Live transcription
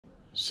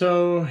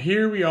So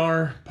here we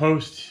are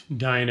post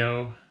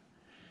dyno,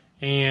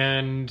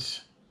 and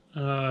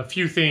a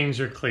few things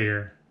are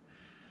clear.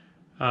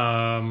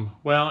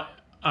 Well,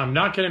 I'm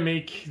not going to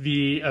make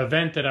the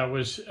event that I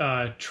was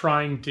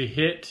trying to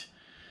hit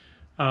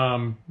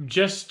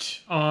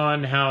just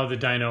on how the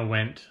dyno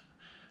went.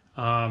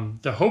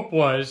 The hope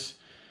was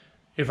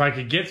if I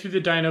could get through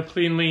the dyno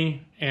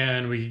cleanly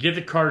and we could get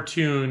the car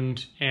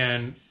tuned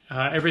and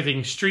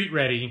everything street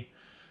ready,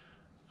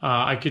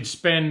 I could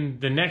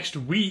spend the next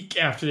week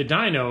after the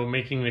dyno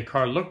making the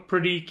car look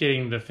pretty,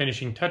 getting the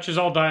finishing touches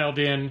all dialed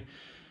in.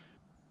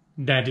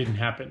 That didn't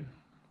happen.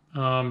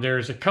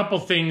 There's a couple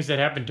things that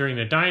happened during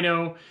the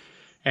dyno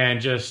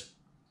and just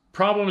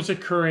problems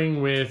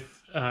occurring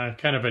with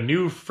kind of a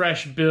new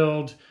fresh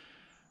build,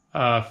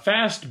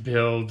 fast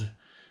build,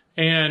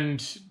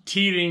 and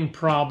teething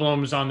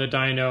problems on the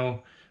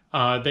dyno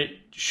that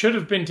should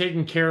have been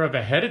taken care of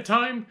ahead of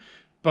time,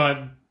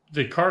 but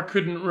the car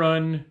couldn't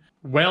run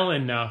well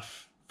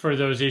enough for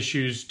those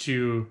issues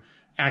to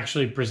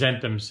actually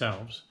present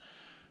themselves.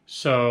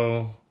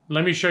 So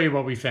let me show you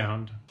what we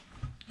found.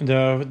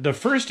 The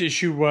first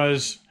issue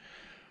was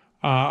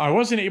I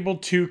wasn't able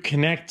to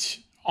connect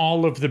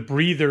all of the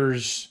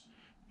breathers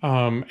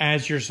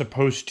as you're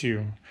supposed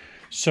to.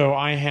 So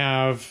I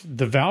have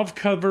the valve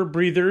cover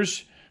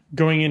breathers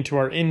going into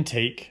our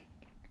intake,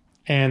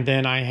 and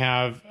then I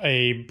have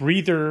a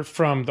breather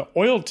from the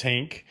oil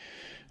tank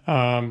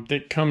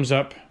that comes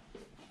up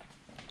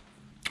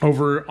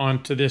over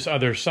onto this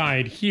other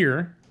side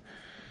here.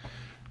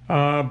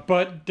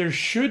 But there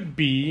should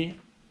be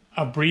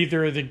a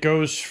breather that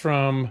goes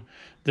from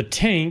the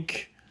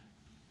tank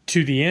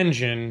to the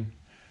engine,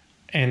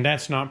 and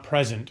that's not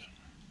present.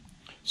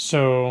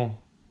 So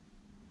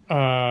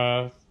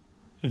that,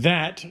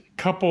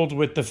 coupled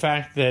with the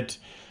fact that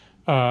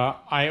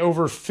I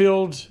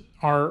overfilled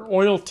our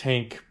oil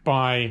tank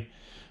by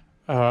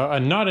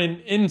not an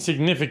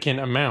insignificant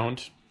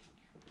amount,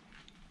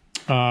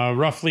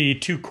 roughly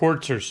 2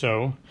 quarts or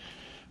so.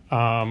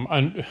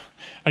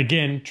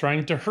 Again,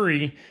 trying to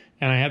hurry,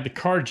 and I had the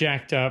car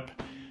jacked up,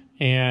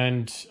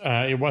 and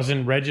it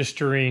wasn't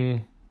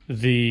registering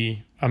the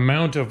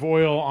amount of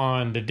oil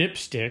on the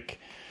dipstick,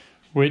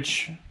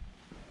 which,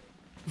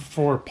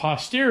 for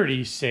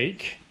posterity's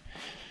sake,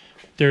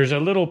 there's a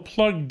little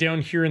plug down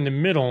here in the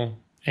middle,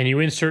 and you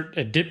insert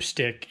a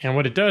dipstick, and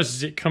what it does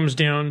is it comes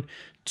down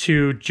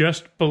to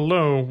just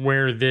below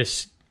where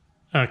this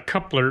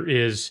coupler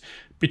is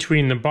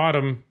between the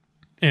bottom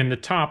and the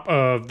top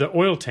of the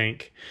oil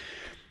tank.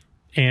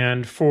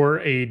 And for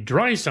a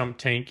dry sump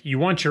tank, you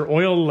want your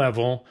oil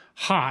level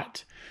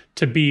hot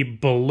to be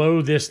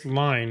below this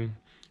line,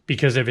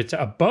 because if it's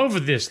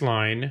above this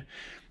line,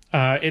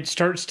 it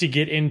starts to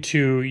get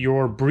into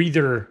your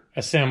breather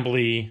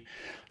assembly.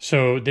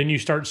 So then you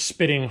start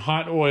spitting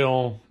hot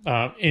oil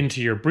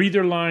into your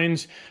breather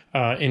lines,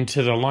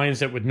 into the lines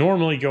that would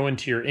normally go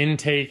into your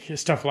intake,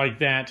 stuff like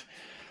that,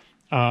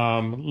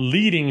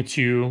 leading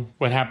to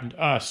what happened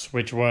to us,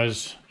 which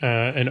was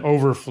an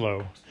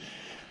overflow.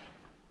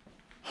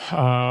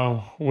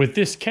 With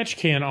this catch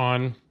can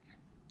on,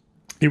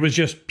 it was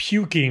just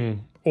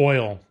puking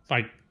oil,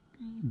 like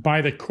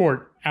by the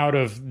quart, out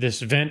of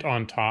this vent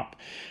on top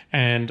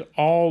and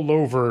all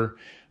over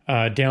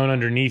down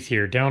underneath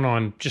here, down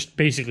on just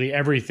basically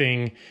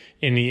everything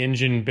in the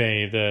engine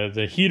bay,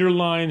 the heater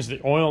lines,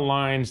 the oil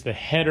lines, the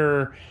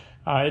header.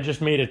 It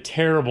just made a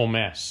terrible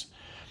mess.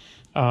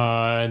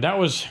 That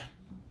was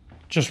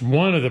just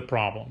one of the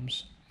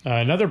problems.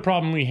 Another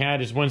problem we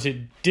had is once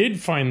it did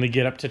finally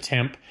get up to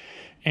temp,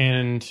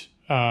 and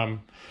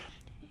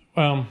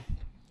well,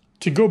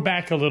 to go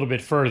back a little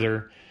bit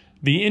further,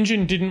 the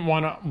engine didn't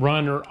want to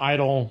run or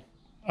idle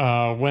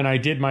when I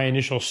did my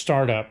initial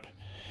startup.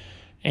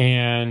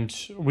 And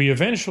we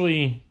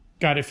eventually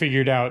got it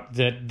figured out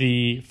that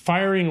the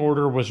firing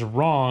order was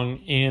wrong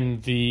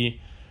in the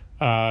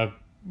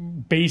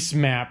base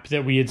map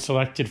that we had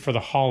selected for the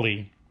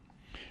Holly.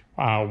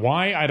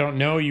 Why? I don't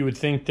know. You would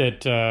think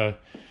that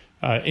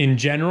in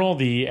general,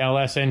 the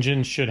LS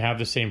engines should have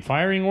the same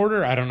firing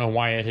order. I don't know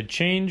why it had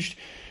changed,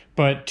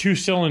 but 2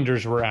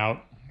 cylinders were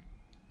out.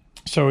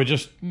 So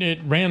it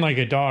ran like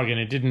a dog, and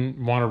it didn't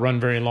want to run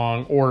very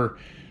long or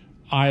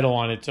idle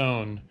on its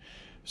own.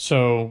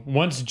 So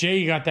once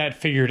Jay got that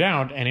figured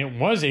out and it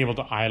was able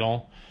to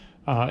idle,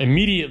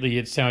 immediately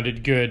it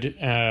sounded good,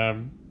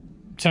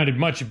 sounded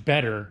much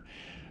better,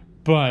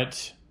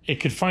 but it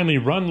could finally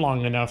run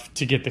long enough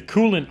to get the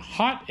coolant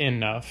hot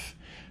enough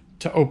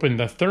to open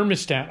the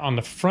thermostat on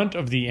the front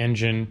of the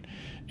engine.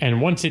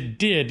 And once it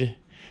did,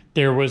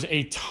 there was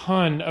a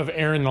ton of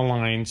air in the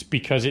lines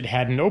because it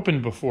hadn't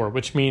opened before,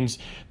 which means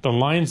the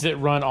lines that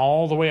run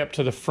all the way up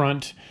to the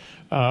front,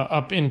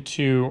 up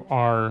into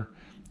our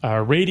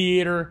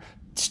radiator,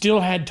 still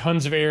had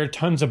tons of air,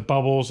 tons of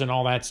bubbles and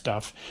all that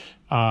stuff.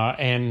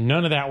 And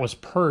none of that was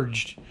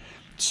purged.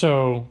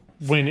 So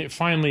when it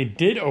finally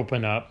did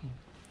open up,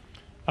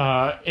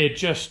 it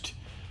just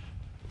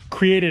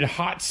created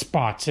hot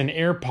spots and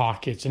air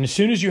pockets. And as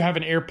soon as you have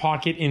an air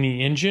pocket in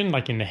the engine,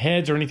 like in the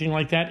heads or anything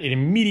like that, it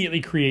immediately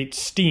creates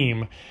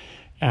steam.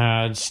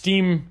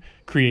 Steam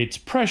creates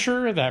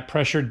pressure. That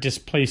pressure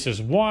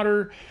displaces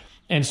water.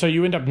 And so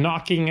you end up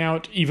knocking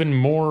out even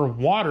more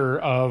water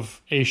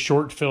of a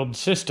short-filled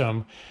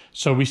system.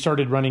 So we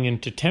started running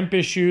into temp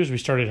issues. We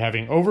started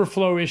having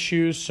overflow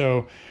issues.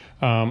 So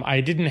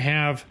I didn't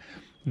have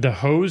the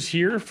hose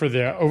here for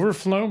the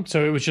overflow.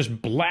 So it was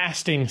just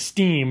blasting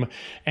steam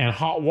and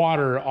hot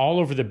water all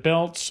over the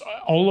belts,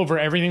 all over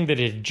everything that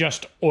had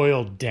just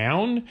oiled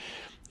down.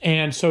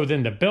 And so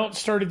then the belt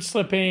started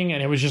slipping,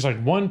 and it was just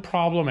like one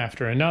problem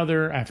after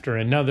another, after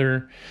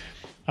another.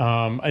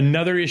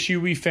 Another issue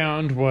we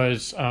found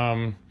was,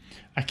 I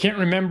can't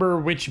remember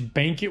which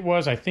bank it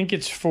was. I think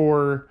it's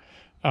for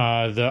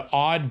the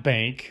odd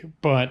bank,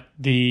 but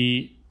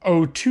the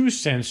O2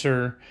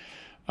 sensor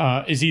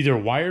is either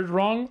wired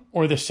wrong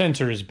or the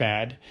sensor is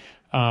bad,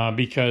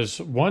 because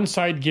one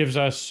side gives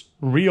us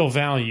real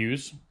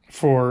values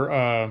for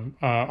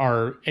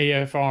our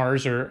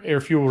AFRs, or air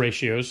fuel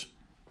ratios.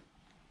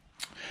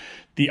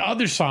 The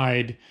other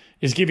side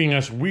is giving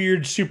us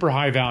weird, super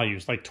high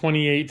values, like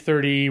 28,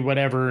 30,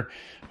 whatever,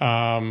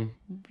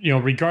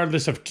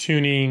 regardless of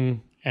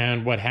tuning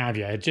and what have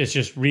you. It's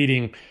just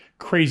reading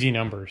crazy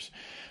numbers.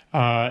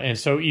 And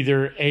so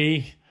either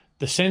A,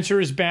 the sensor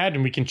is bad,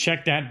 and we can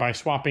check that by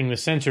swapping the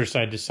sensor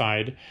side to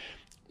side,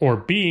 or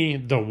B,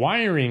 the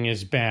wiring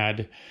is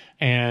bad,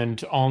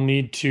 and I'll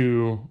need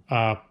to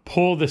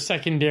pull the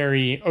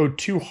secondary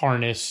O2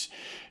 harness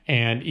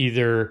and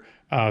either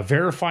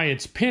verify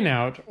its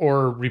pinout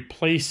or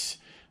replace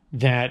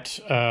that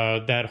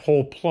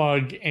whole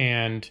plug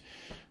and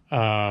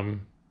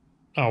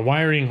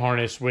wiring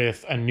harness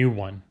with a new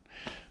one.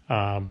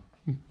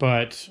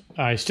 But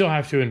I still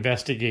have to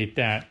investigate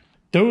that.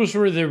 Those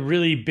were the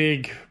really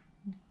big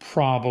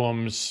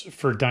problems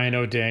for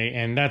dyno day,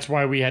 and that's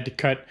why we had to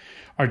cut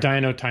our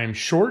dyno time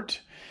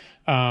short.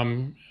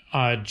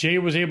 Jay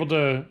was able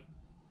to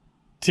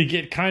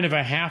get kind of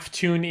a half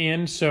tune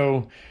in,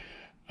 so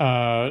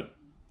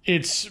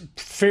it's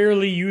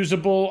fairly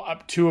usable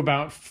up to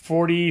about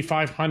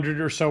 4,500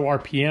 or so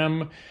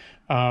RPM.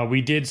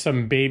 We did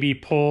some baby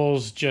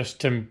pulls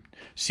just to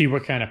see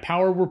what kind of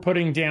power we're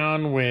putting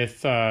down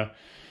with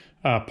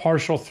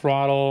partial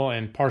throttle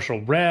and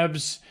partial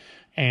revs.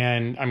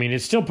 And I mean,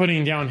 it's still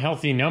putting down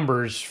healthy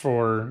numbers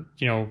for,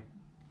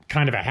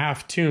 kind of a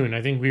half tune.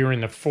 I think we were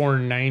in the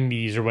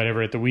 490s or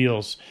whatever at the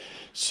wheels.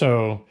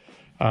 So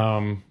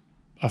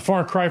a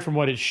far cry from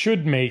what it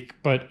should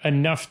make, but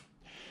enough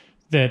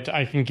that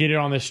I can get it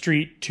on the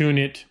street, tune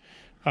it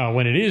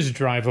when it is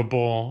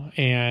drivable,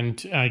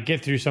 and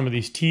get through some of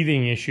these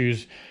teething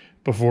issues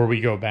before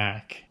we go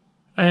back.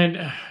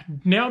 And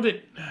now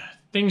that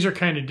things are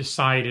kind of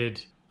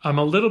decided, I'm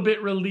a little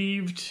bit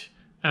relieved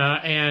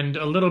and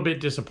a little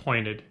bit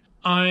disappointed.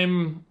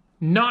 I'm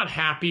not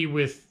happy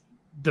with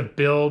the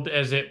build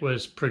as it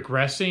was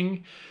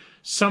progressing.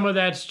 Some of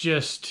that's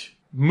just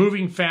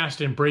moving fast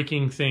and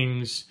breaking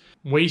things,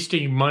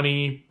 wasting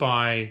money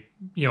by,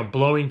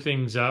 blowing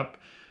things up.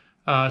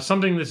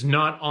 Something that's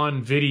not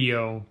on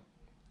video,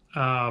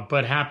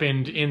 but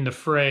happened in the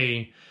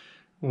fray,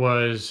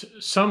 was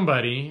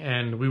somebody,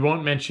 and we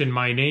won't mention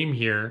my name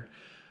here,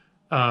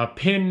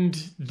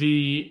 pinned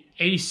the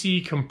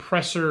AC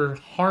compressor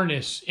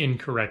harness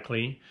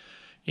incorrectly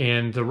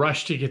in the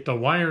rush to get the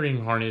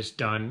wiring harness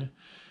done,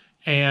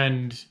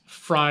 and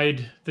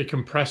fried the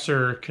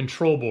compressor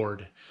control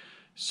board.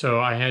 So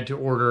I had to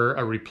order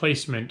a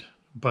replacement,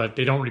 but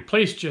they don't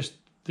replace just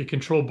the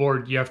control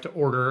board. You have to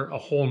order a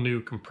whole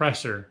new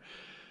compressor.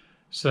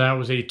 So that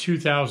was a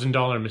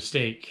 $2,000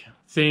 mistake.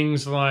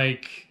 Things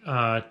like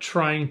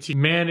trying to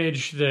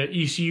manage the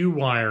ECU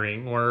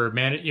wiring, or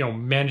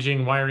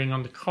managing wiring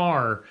on the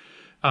car,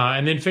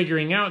 and then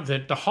figuring out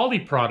that the Holley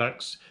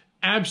products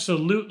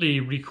absolutely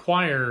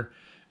require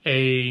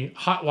a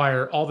hot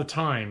wire all the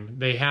time.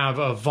 They have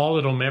a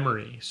volatile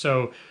memory.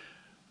 So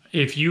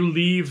if you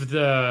leave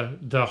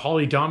the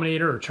Holley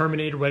Dominator or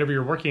Terminator, whatever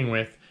you're working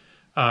with,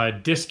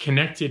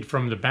 disconnected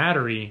from the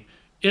battery,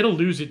 it'll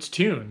lose its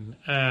tune,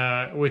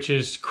 which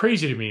is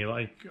crazy to me.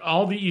 Like,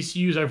 all the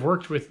ECUs I've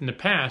worked with in the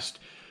past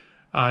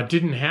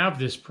didn't have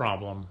this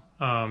problem.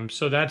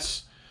 So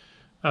that's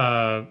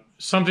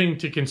something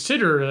to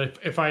consider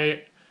if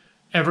I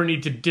ever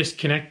need to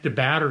disconnect the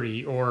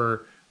battery,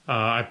 or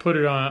I put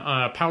it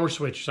on a power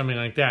switch or something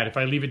like that. If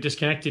I leave it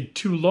disconnected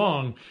too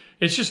long,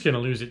 it's just going to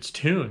lose its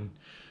tune.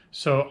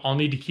 So I'll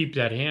need to keep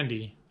that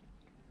handy.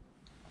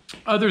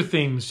 Other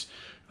things,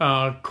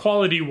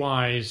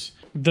 quality-wise,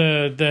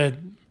 the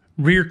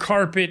rear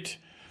carpet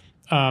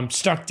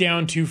stuck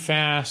down too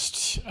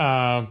fast.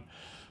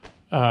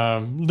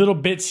 Little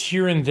bits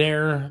here and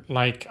there.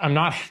 Like, I'm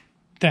not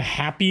the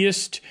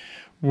happiest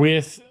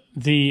with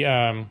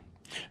the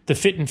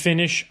fit and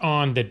finish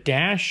on the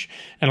dash,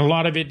 and a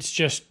lot of it's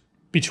just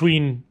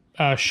between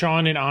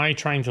Sean and I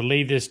trying to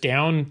lay this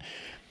down.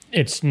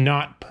 It's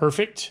not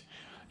perfect,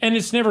 and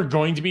it's never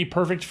going to be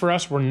perfect for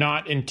us. We're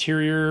not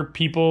interior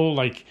people.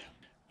 Like,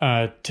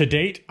 to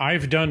date,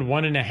 I've done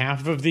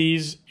 1.5 of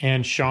these,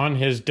 and Sean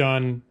has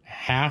done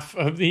half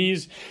of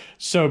these.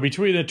 So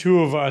between the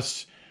two of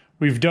us,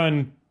 we've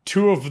done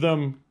 2 of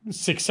them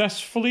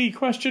successfully,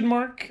 question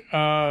mark,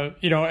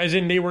 you know, as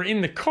in they were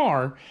in the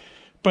car,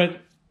 but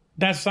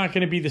that's not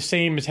going to be the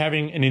same as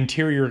having an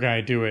interior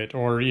guy do it,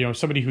 or, you know,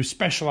 somebody who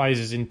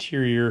specializes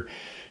interior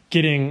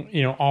getting,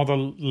 you know, all the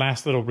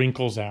last little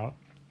wrinkles out.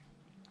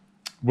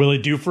 Will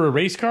it do for a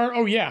race car?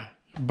 Oh yeah,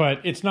 but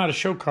it's not a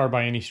show car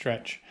by any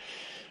stretch.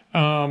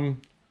 When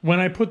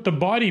I put the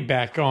body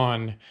back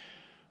on,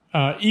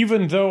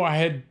 even though I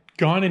had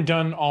gone and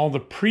done all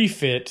the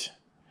pre-fit,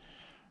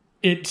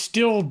 it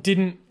still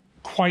didn't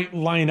quite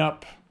line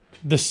up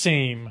the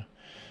same.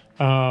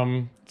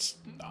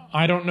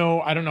 I don't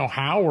know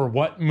how or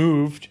what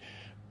moved,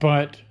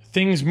 but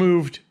things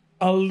moved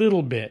a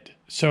little bit.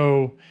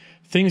 So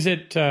things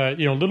that,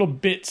 you know, little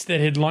bits that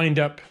had lined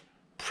up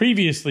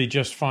previously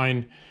just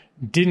fine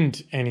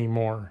didn't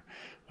anymore.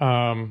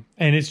 And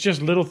it's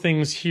just little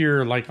things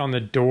here, like on the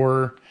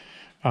door,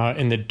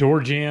 in the door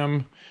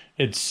jamb,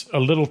 it's a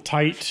little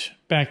tight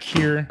back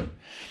here.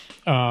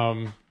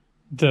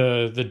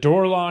 The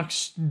door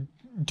locks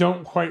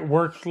don't quite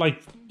work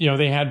like, you know,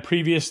 they had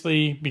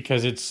previously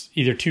because it's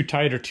either too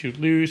tight or too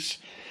loose.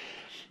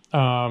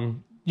 You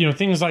know,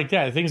 things like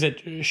that. Things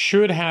that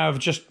should have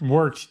just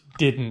worked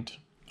didn't.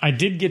 I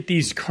did get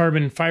these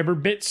carbon fiber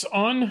bits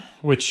on,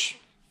 which,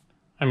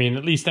 I mean,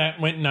 at least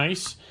that went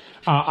nice.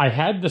 I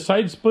had the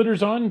side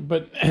splitters on,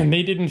 but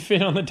they didn't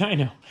fit on the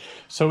dyno.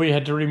 So we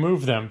had to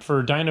remove them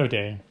for dyno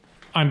day.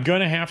 I'm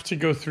going to have to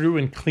go through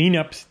and clean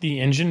up the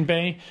engine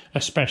bay,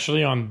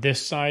 especially on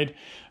this side.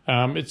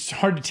 It's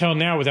hard to tell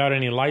now without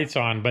any lights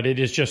on, but it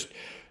is just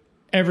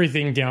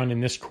everything down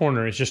in this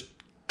corner is just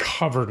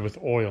covered with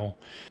oil.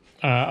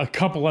 A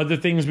couple other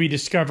things we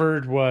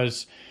discovered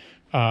was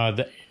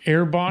the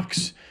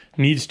airbox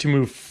needs to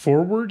move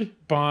forward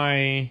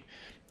by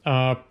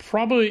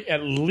probably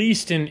at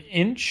least an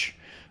inch.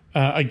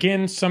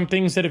 Again, some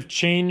things that have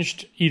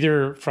changed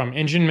either from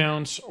engine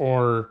mounts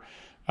or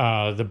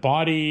the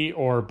body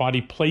or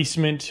body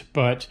placement,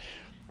 but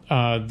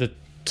the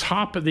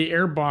top of the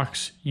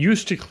airbox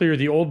used to clear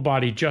the old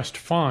body just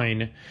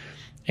fine,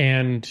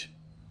 and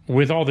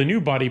with all the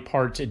new body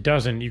parts it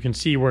doesn't. You can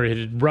see where it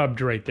had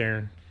rubbed right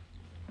there.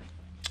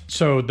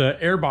 So the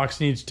airbox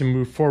needs to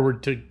move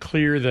forward to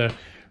clear the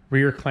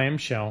rear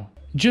clamshell.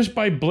 Just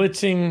by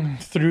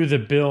blitzing through the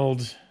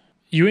build,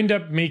 you end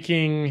up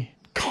making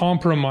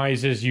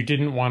compromises you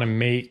didn't want to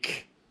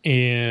make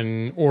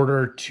in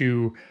order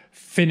to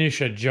finish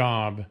a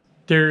job.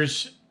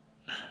 There's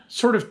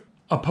sort of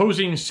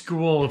opposing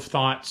school of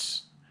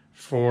thoughts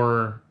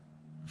for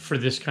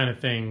this kind of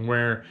thing,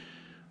 where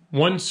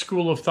one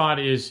school of thought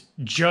is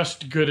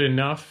just good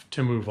enough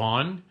to move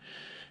on,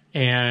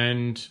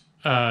 and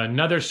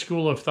another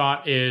school of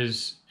thought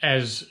is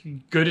as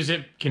good as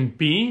it can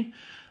be,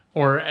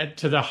 or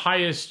to the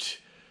highest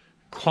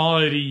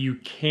quality you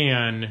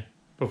can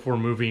before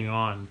moving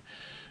on.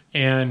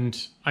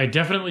 And I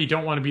definitely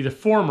don't want to be the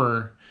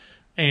former,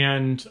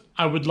 and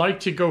I would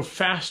like to go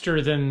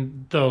faster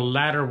than the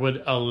latter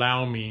would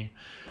allow me.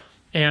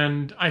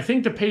 And I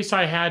think the pace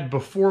I had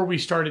before we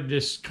started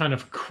this kind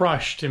of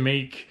crush to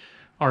make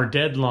our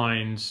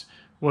deadlines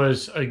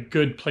was a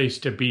good place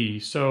to be.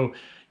 So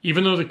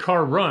even though the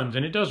car runs,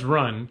 and it does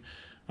run,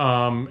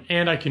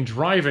 and I can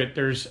drive it,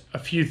 there's a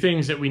few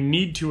things that we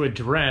need to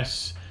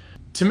address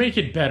to make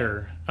it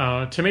better,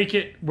 to make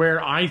it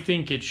where I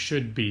think it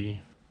should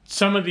be.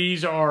 Some of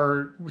these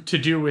are to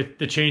do with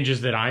the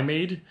changes that I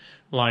made,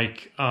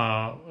 like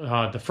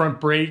the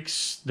front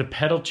brakes, the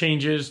pedal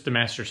changes, the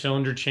master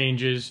cylinder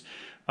changes,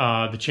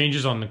 the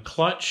changes on the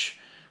clutch.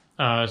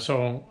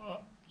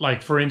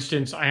 Like for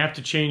instance, I have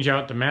to change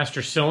out the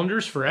master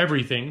cylinders for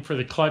everything, for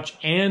the clutch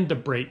and the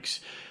brakes,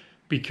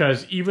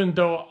 because even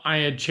though I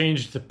had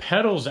changed the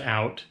pedals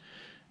out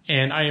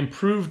and I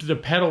improved the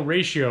pedal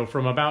ratio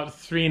from about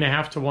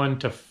 3.5 to 1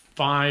 to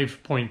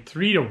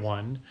 5.3 to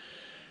 1,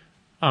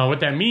 what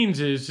that means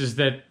is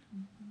that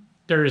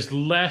there is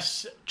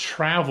less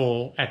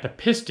travel at the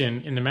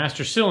piston in the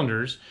master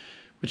cylinders,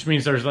 which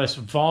means there's less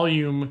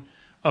volume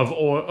of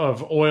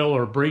oil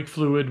or brake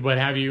fluid, what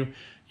have you,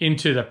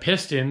 into the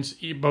pistons,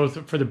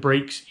 both for the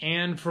brakes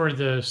and for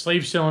the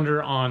slave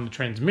cylinder on the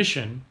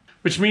transmission,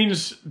 which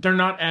means they're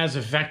not as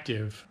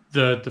effective.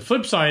 The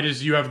flip side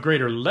is you have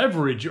greater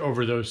leverage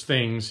over those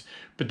things,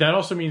 but that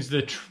also means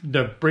that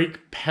the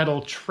brake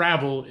pedal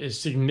travel is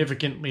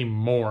significantly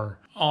more.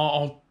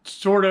 I'll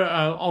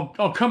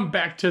come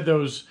back to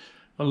those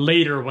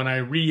later when I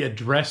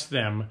readdress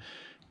them.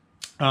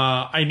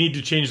 I need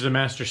to change the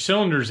master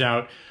cylinders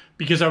out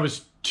because I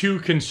was too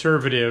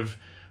conservative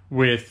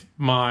with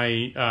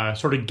my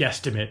sort of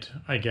guesstimate,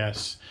 I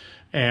guess.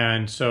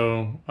 And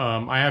so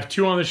I have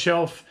 2 on the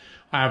shelf.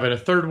 I have a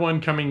 3rd one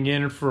coming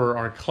in for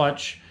our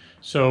clutch,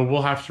 so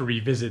we'll have to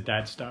revisit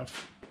that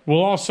stuff.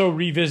 We'll also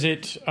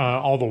revisit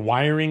all the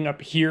wiring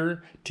up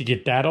here to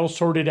get that all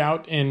sorted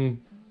out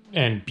and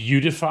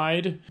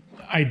beautified.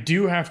 I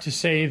do have to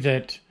say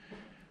that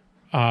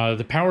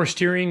the power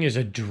steering is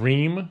a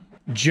dream.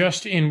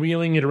 Just in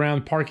wheeling it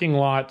around parking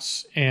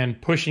lots and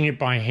pushing it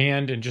by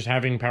hand and just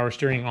having power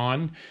steering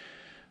on,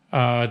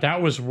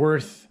 that was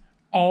worth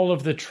all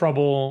of the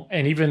trouble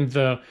and even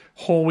the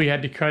hole we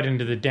had to cut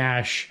into the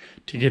dash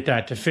to get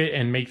that to fit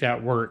and make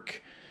that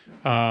work.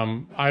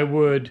 I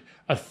would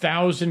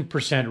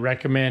 1000%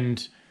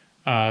 recommend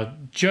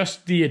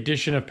just the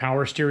addition of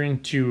power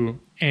steering to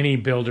any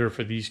builder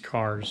for these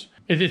cars.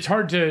 It's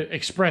hard to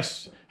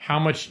express how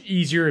much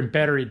easier and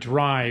better it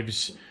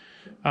drives,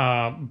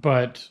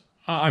 but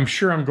I'm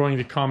sure I'm going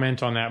to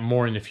comment on that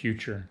more in the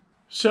future.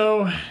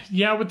 So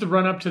yeah, with the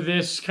run up to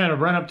this, kind of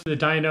run up to the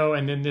dyno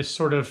and then this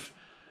sort of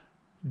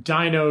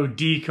dyno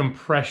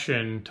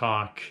decompression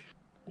talk,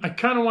 I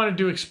kind of wanted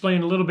to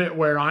explain a little bit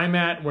where I'm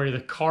at, where the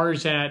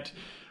car's at.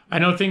 I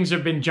know things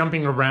have been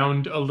jumping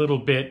around a little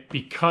bit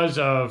because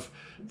of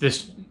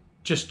this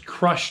just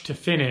crush to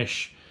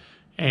finish,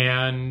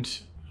 and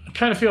I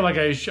kind of feel like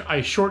I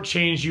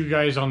shortchanged you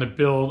guys on the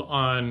build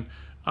on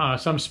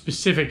some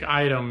specific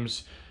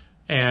items,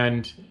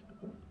 and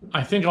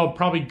I think I'll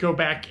probably go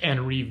back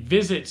and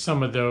revisit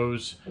some of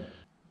those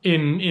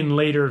in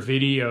later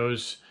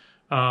videos.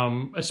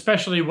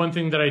 Especially one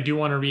thing that I do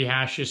want to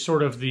rehash is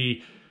sort of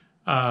the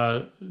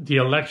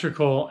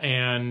electrical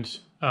and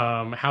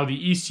how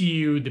the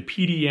ECU, the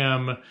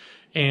PDM,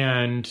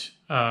 and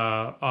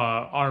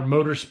our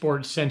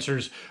motorsport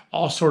sensors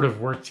all sort of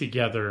work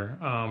together.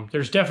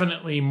 There's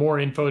definitely more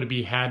info to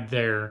be had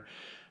there,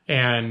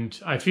 and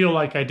I feel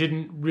like I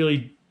didn't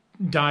really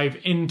dive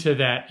into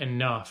that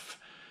enough.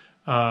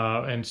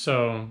 And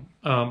so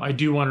I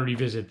do want to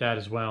revisit that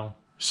as well.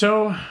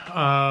 So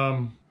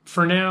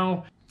for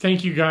now,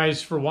 thank you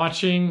guys for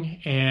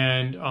watching,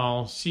 and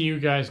I'll see you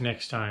guys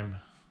next time.